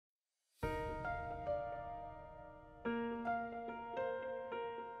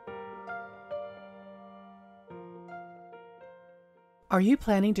Are you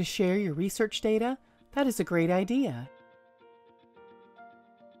planning to share your research data? That is a great idea.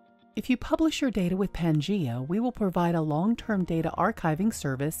 If you publish your data with PANGAEA, we will provide a long-term data archiving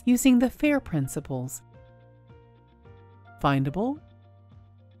service using the FAIR principles: findable,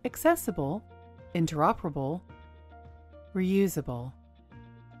 accessible, interoperable, reusable.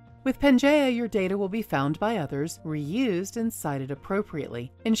 With PANGAEA, your data will be found by others, reused, and cited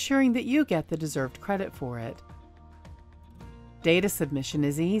appropriately, ensuring that you get the deserved credit for it. Data submission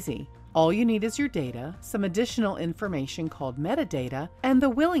is easy. All you need is your data, some additional information called metadata, and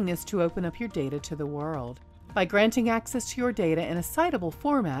the willingness to open up your data to the world. By granting access to your data in a citable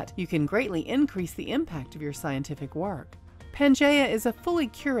format, you can greatly increase the impact of your scientific work. PANGAEA is a fully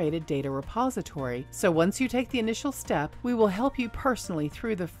curated data repository, so once you take the initial step, we will help you personally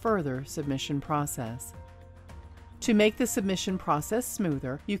through the further submission process. To make the submission process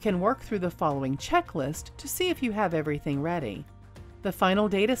smoother, you can work through the following checklist to see if you have everything ready. The final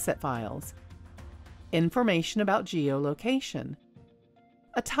dataset files, information about geolocation,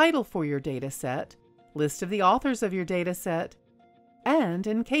 a title for your dataset, list of the authors of your dataset, and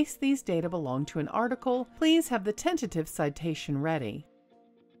in case these data belong to an article, please have the tentative citation ready.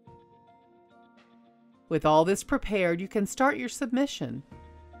 With all this prepared, you can start your submission.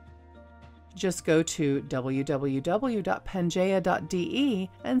 Just go to www.pangaea.de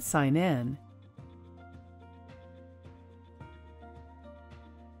and sign in.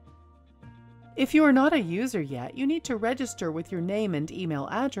 If you are not a user yet, you need to register with your name and email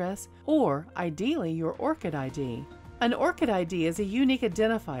address, or ideally your ORCID ID. An ORCID ID is a unique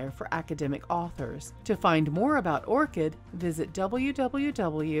identifier for academic authors. To find more about ORCID, visit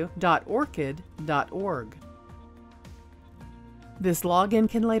www.orcid.org. This login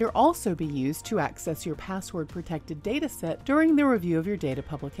can later also be used to access your password-protected dataset during the review of your data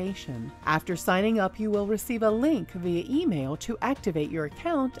publication. After signing up, you will receive a link via email to activate your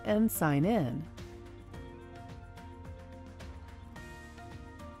account and sign in.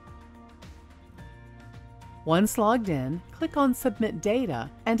 Once logged in, click on Submit Data,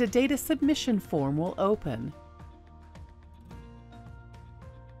 and a data submission form will open.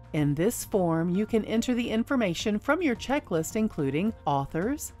 In this form, you can enter the information from your checklist, including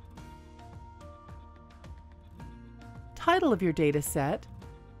authors, title of your data set,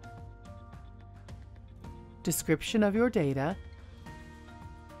 description of your data,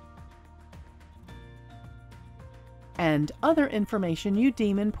 and other information you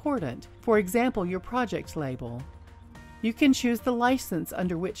deem important, for example, your project label. You can choose the license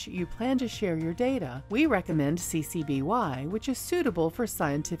under which you plan to share your data. We recommend CC BY, which is suitable for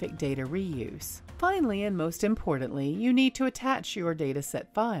scientific data reuse. Finally, and most importantly, you need to attach your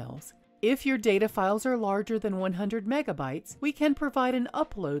dataset files. If your data files are larger than 100 megabytes, we can provide an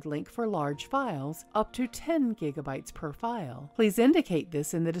upload link for large files, up to 10 gigabytes per file. Please indicate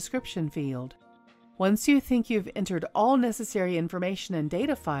this in the description field. Once you think you've entered all necessary information and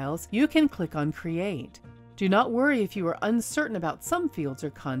data files, you can click on Create. Do not worry if you are uncertain about some fields or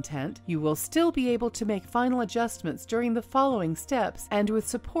content. You will still be able to make final adjustments during the following steps and with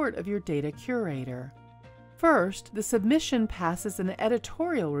support of your data curator. First, the submission passes an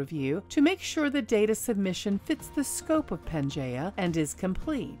editorial review to make sure the data submission fits the scope of PANGAEA and is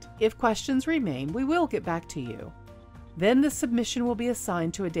complete. If questions remain, we will get back to you. Then the submission will be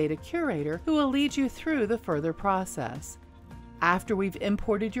assigned to a data curator who will lead you through the further process. After we've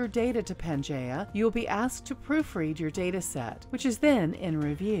imported your data to PANGAEA, you will be asked to proofread your dataset, which is then in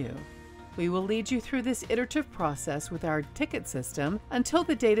review. We will lead you through this iterative process with our ticket system until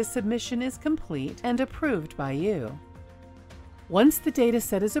the data submission is complete and approved by you. Once the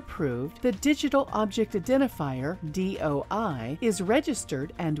dataset is approved, the Digital Object Identifier, DOI, is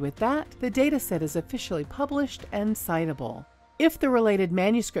registered, and with that, the dataset is officially published and citable. If the related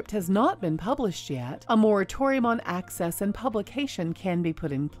manuscript has not been published yet, a moratorium on access and publication can be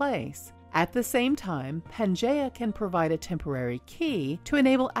put in place. At the same time, PANGAEA can provide a temporary key to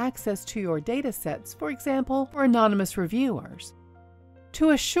enable access to your datasets, for example, for anonymous reviewers.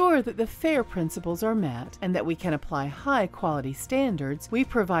 To assure that the FAIR principles are met and that we can apply high-quality standards, we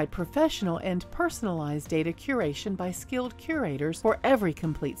provide professional and personalized data curation by skilled curators for every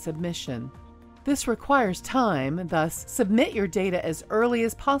complete submission. This requires time, thus submit your data as early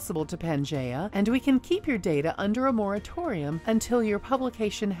as possible to PANGAEA, and we can keep your data under a moratorium until your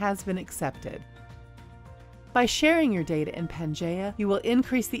publication has been accepted. By sharing your data in PANGAEA, you will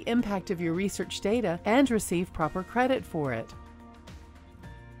increase the impact of your research data and receive proper credit for it.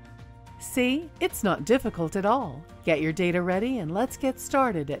 See, it's not difficult at all. Get your data ready and let's get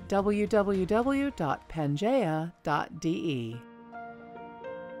started at www.pangaea.de.